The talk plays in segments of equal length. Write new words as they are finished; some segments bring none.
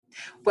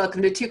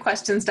Welcome to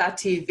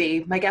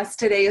TwoQuestions.tv. My guest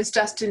today is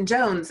Justin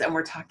Jones, and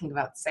we're talking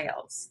about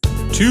sales.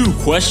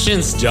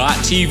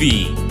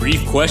 TwoQuestions.tv.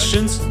 Brief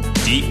questions,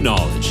 deep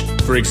knowledge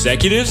for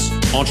executives,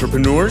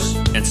 entrepreneurs,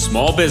 and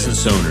small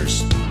business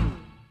owners.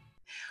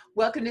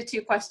 Welcome to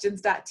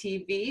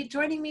TwoQuestions.tv.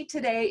 Joining me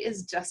today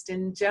is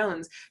Justin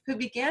Jones, who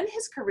began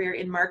his career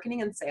in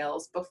marketing and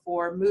sales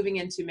before moving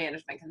into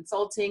management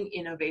consulting,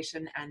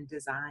 innovation, and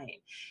design.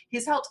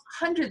 He's helped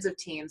hundreds of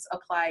teams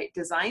apply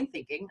design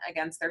thinking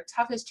against their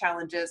toughest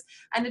challenges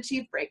and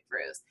achieve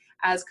breakthroughs.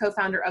 As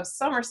co-founder of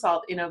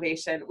Somersault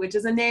Innovation, which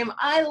is a name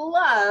I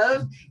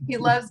love, he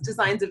loves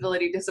design's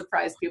ability to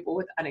surprise people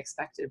with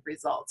unexpected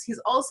results.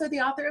 He's also the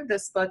author of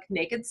this book,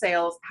 Naked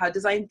Sales: How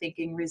Design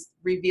Thinking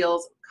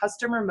Reveals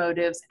Customer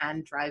Motives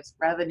and Drives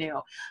Revenue.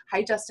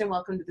 Hi, Justin.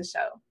 Welcome to the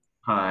show.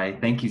 Hi.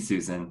 Thank you,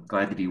 Susan.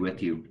 Glad to be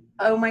with you.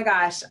 Oh my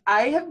gosh.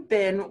 I have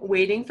been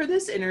waiting for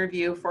this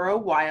interview for a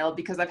while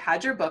because I've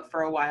had your book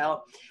for a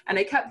while. And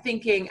I kept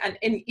thinking, and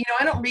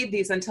I don't read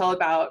these until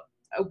about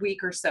a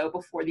week or so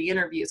before the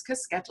interviews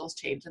because schedules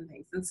change and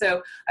things. And so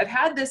I've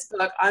had this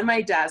book on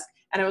my desk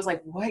and I was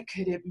like, what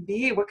could it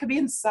be? What could be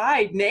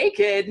inside?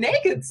 Naked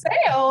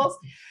Sales.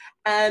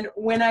 And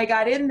when I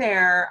got in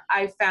there,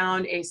 I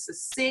found a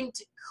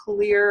succinct,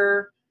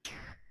 clear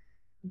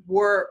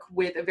work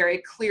with a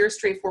very clear,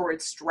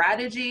 straightforward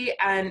strategy.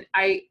 And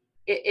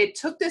it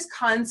took this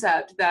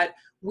concept that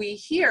we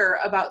hear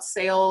about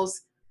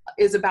sales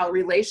is about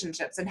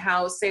relationships and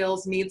how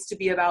sales needs to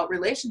be about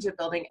relationship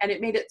building. And it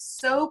made it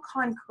so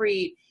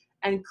concrete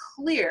and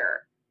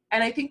clear.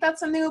 And I think that's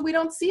something that we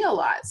don't see a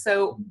lot.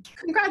 So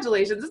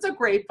congratulations. It's a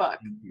great book.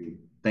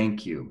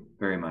 Thank you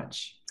very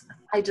much.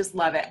 I just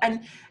love it.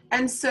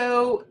 And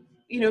so,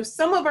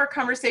 some of our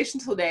conversation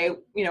today,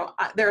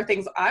 there are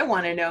things I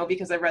want to know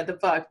because I read the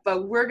book,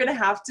 but we're going to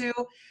have to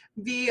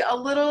be a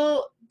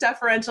little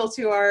deferential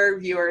to our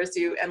viewers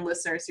and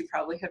listeners who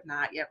probably have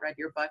not yet read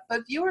your book.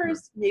 But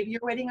viewers, maybe you're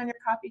waiting on your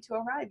copy to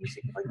arrive. You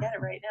should go get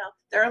it right now.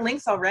 There are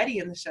links already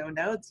in the show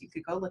notes. You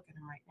could go look at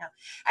them right now.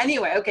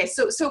 Anyway, okay.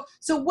 So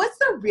what's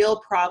the real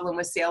problem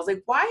with sales?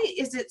 Like, why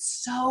is it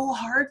so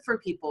hard for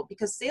people?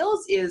 Because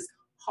sales is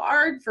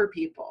hard for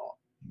people.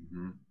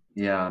 Mm-hmm.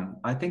 Yeah,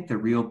 I think the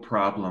real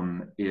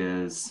problem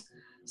is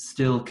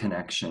still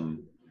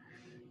connection.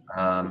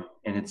 And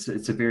it's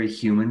a very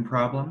human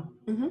problem.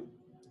 Mm-hmm.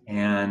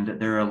 And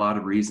there are a lot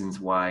of reasons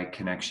why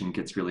connection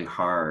gets really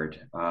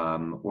hard.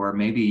 Or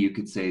maybe you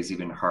could say is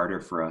even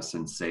harder for us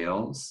in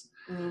sales.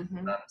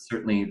 Mm-hmm.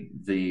 Certainly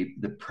the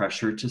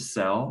pressure to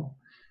sell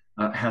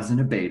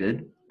hasn't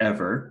abated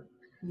ever.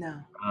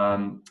 No.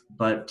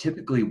 But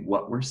typically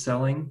what we're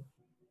selling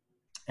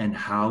and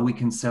how we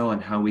can sell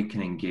and how we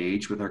can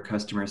engage with our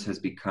customers has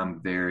become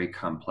very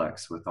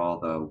complex with all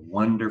the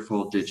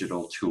wonderful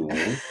digital tools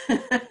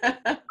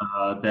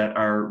that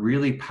are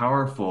really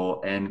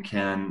powerful and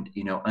can,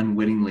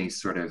 unwittingly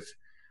sort of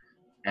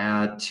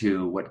add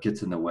to what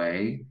gets in the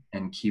way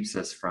and keeps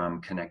us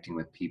from connecting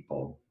with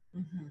people.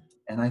 Mm-hmm.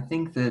 And I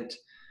think that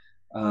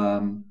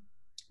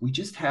we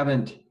just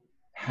haven't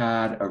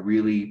had a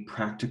really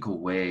practical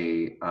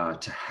way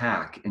to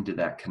hack into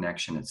that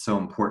connection. It's so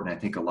important. I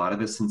think a lot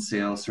of us in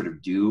sales sort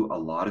of do a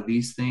lot of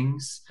these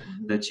things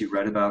mm-hmm. that you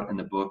read about in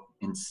the book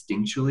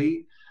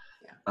instinctually,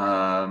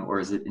 or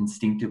is it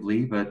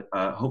instinctively? But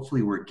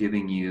hopefully we're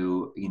giving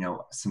you,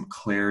 some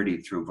clarity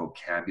through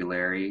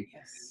vocabulary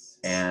yes.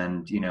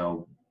 and,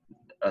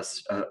 a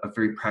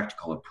very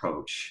practical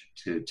approach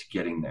to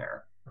getting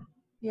there.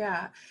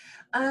 Yeah.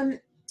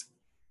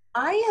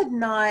 I had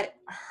not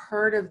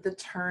heard of the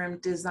term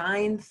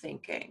design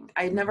thinking.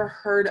 I had never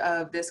heard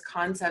of this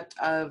concept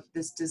of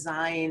this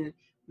design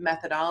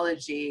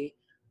methodology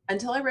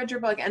until I read your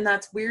book. And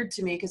that's weird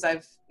to me because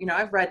I've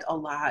read a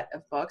lot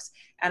of books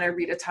and I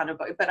read a ton of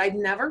books, but I'd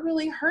never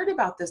really heard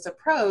about this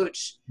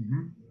approach.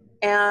 Mm-hmm.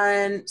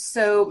 And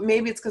so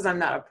maybe it's because I'm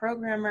not a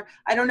programmer.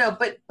 I don't know,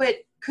 but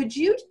could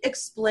you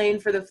explain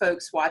for the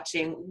folks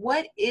watching,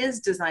 what is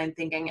design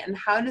thinking and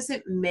how does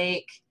it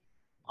make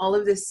all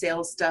of this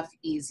sales stuff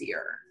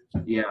easier?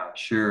 Yeah,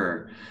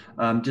 sure.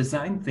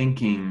 Design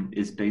thinking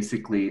is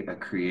basically a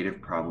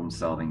creative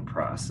problem-solving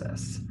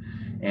process.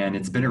 And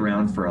it's been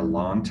around for a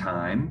long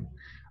time,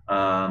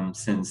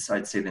 since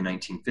I'd say the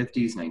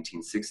 1950s,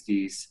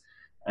 1960s,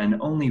 and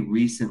only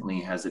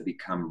recently has it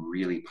become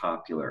really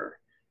popular.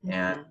 Mm-hmm.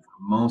 And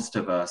most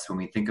of us, when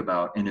we think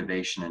about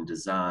innovation and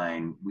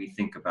design, we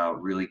think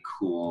about really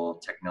cool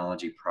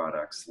technology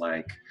products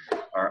like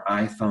our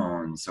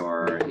iPhones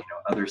or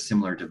other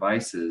similar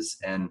devices.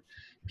 And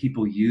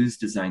people use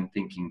design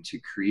thinking to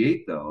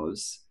create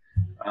those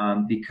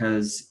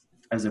because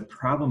as a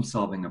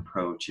problem-solving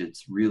approach,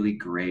 it's really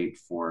great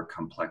for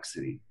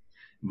complexity,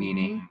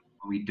 meaning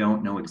we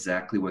don't know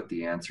exactly what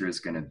the answer is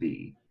going to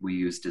be. We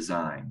use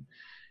design.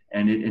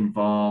 And it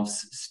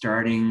involves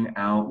starting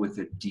out with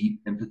a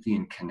deep empathy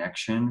and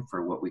connection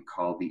for what we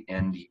call the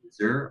end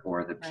user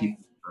or the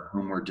people for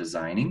whom we're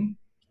designing.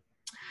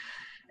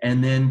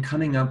 And then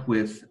coming up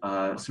with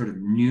sort of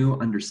new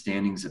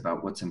understandings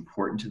about what's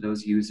important to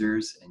those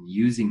users and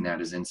using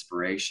that as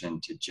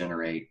inspiration to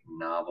generate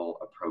novel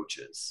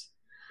approaches.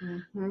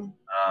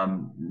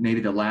 Maybe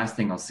the last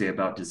thing I'll say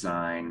about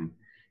design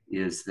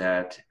is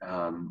that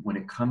when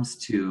it comes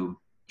to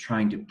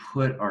trying to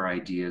put our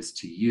ideas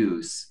to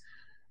use,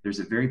 there's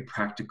a very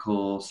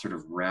practical sort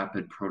of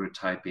rapid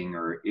prototyping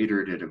or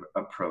iterative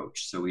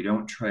approach. So we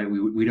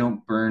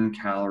don't burn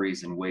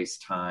calories and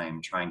waste time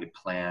trying to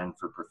plan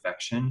for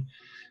perfection.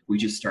 We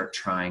just start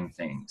trying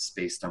things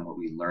based on what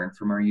we learn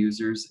from our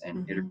users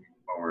and iterate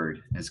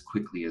forward as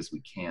quickly as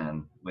we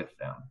can with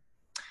them.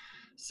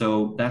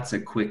 So that's a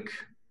quick,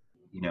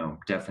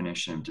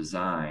 definition of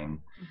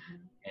design.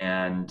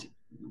 And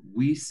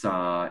we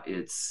saw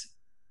its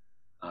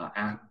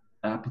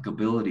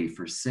applicability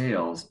for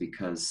sales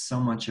because so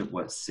much of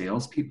what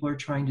salespeople are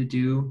trying to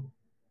do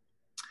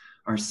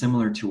are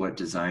similar to what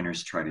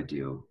designers try to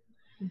do.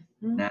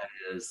 That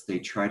is, they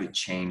try to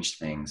change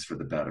things for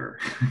the better.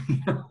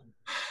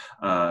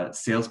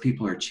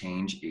 Salespeople are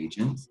change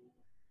agents,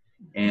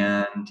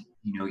 and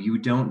you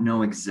don't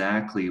know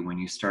exactly when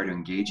you start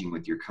engaging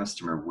with your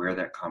customer where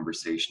that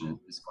conversation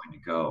is going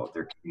to go.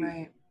 There can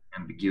be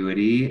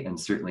ambiguity and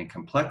certainly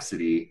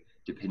complexity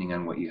depending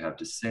on what you have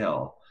to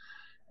sell.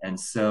 And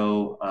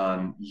so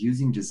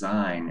using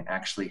design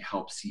actually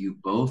helps you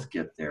both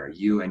get there,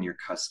 you and your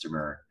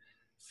customer,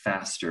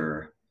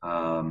 faster,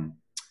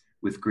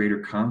 with greater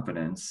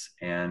confidence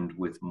and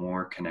with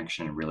more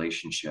connection and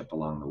relationship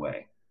along the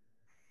way.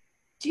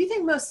 Do you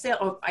think most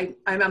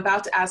I'm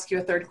about to ask you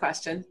a third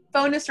question.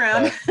 Bonus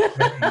round.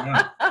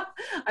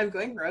 I'm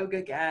going rogue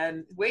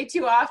again. Way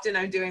too often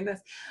I'm doing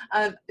this.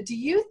 Do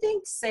you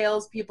think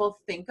salespeople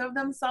think of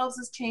themselves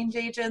as change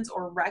agents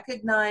or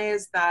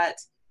recognize that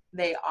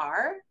they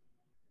are?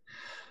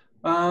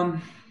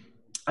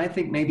 I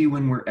think maybe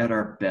when we're at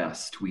our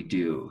best, we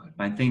do.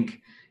 I think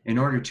in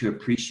order to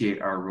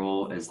appreciate our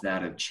role as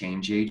that of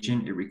change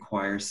agent, it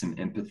requires some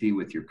empathy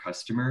with your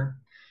customer.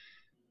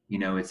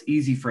 It's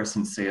easy for us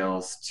in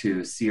sales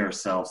to see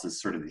ourselves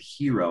as sort of the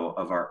hero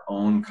of our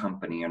own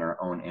company and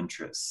our own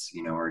interests.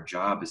 Our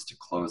job is to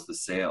close the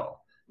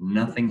sale.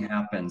 Nothing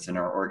happens in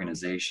our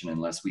organization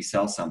unless we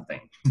sell something.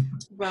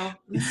 Well,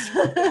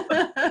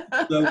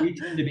 so we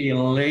tend to be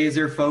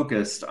laser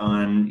focused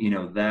on,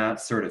 that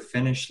sort of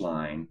finish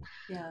line.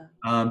 Yeah.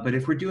 But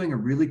if we're doing a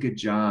really good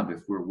job,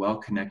 if we're well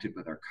connected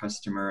with our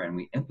customer and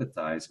we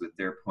empathize with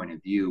their point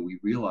of view, we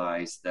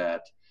realize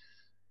that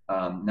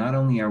not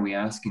only are we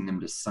asking them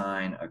to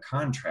sign a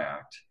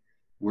contract,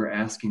 we're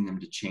asking them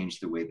to change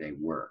the way they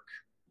work,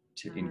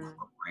 to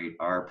incorporate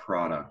our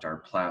product, our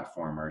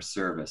platform, our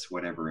service,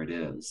 whatever it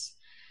is.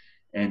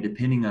 And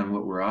depending on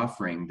what we're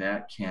offering,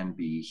 that can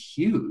be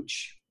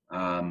huge.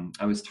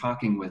 I was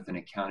talking with an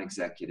account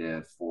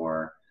executive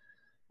for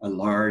a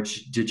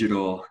large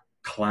digital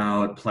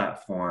cloud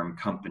platform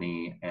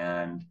company,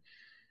 and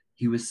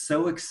he was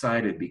so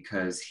excited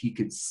because he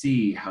could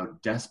see how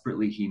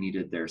desperately he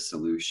needed their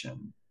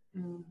solution.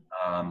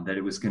 That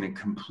it was going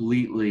to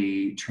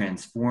completely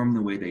transform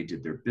the way they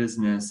did their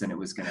business, and it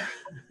was going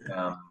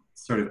to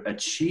sort of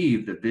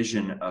achieve the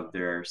vision of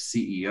their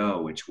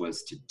CEO, which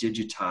was to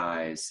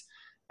digitize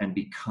and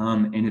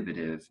become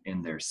innovative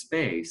in their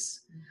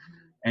space.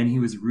 And he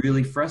was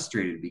really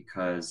frustrated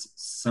because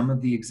some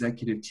of the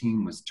executive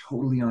team was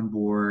totally on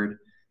board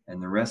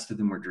and the rest of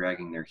them were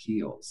dragging their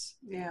heels.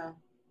 Yeah.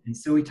 And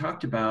so we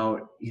talked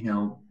about,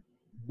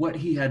 what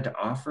he had to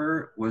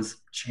offer was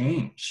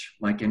change,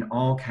 like in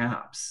all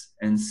caps.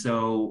 And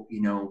so,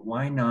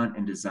 why not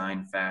in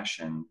design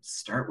fashion,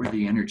 start where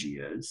the energy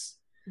is,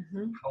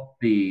 help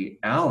the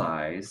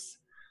allies,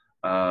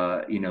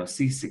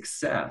 see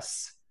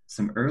success,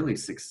 some early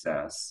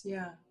success.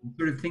 Yeah.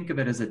 Sort of think of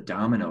it as a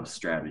domino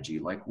strategy.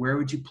 Like, where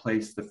would you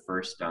place the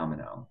first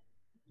domino?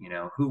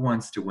 Who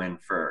wants to win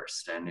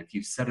first? And if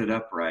you set it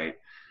up right,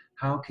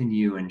 how can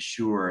you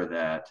ensure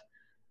that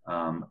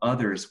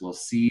others will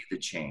see the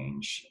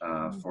change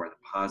for the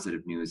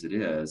positive news it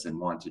is and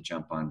want to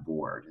jump on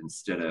board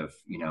instead of,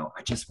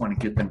 I just want to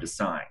get them to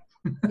sign.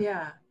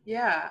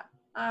 Yeah.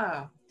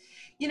 Oh,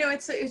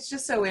 it's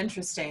just so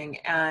interesting.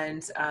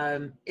 And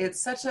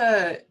it's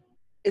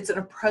an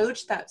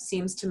approach that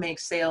seems to make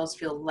sales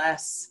feel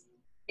less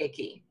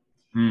icky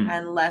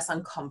and less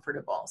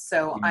uncomfortable.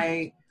 So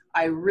I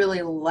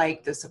really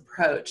like this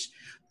approach.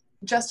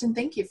 Justin,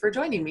 thank you for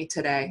joining me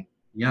today.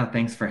 Yeah,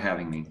 thanks for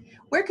having me.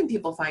 Where can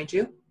people find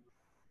you?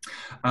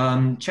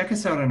 Check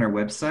us out on our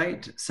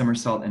website,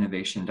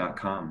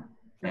 somersaultinnovation.com.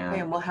 Okay,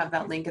 and we'll have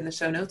that link in the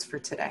show notes for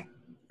today.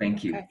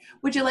 Thank you. Okay.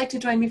 Would you like to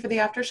join me for the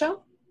after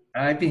show?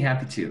 I'd be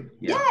happy to.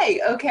 Yeah.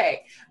 Yay!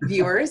 Okay.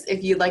 Viewers,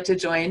 if you'd like to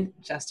join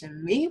Justin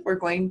and me, we're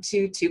going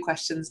to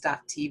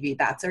twoquestions.tv.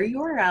 That's our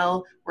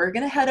URL. We're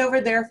going to head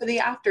over there for the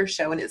after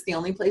show, and it's the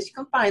only place you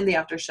can find the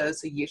after show,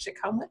 so you should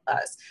come with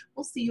us.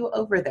 We'll see you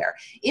over there.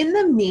 In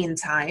the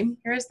meantime,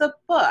 here's the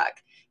book.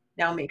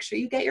 Now make sure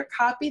you get your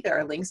copy. There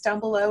are links down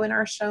below in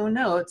our show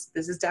notes.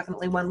 This is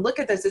definitely one. Look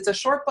at this. It's a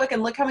short book,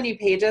 and look how many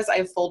pages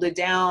I've folded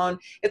down.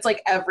 It's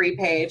like every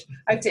page.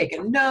 I've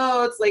taken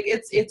notes. Like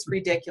it's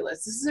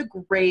ridiculous. This is a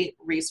great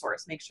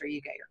resource. Make sure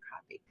you get your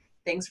copy.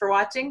 Thanks for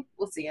watching.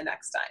 We'll see you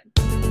next time.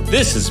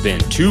 This has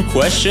been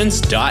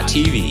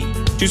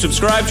twoquestions.tv. To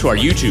subscribe to our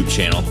YouTube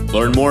channel,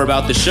 learn more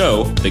about the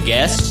show, the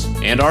guests,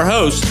 and our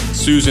host,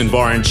 Susan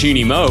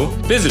Baroncini Moe,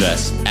 visit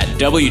us at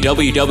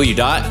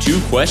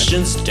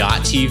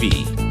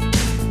www.twoquestions.tv.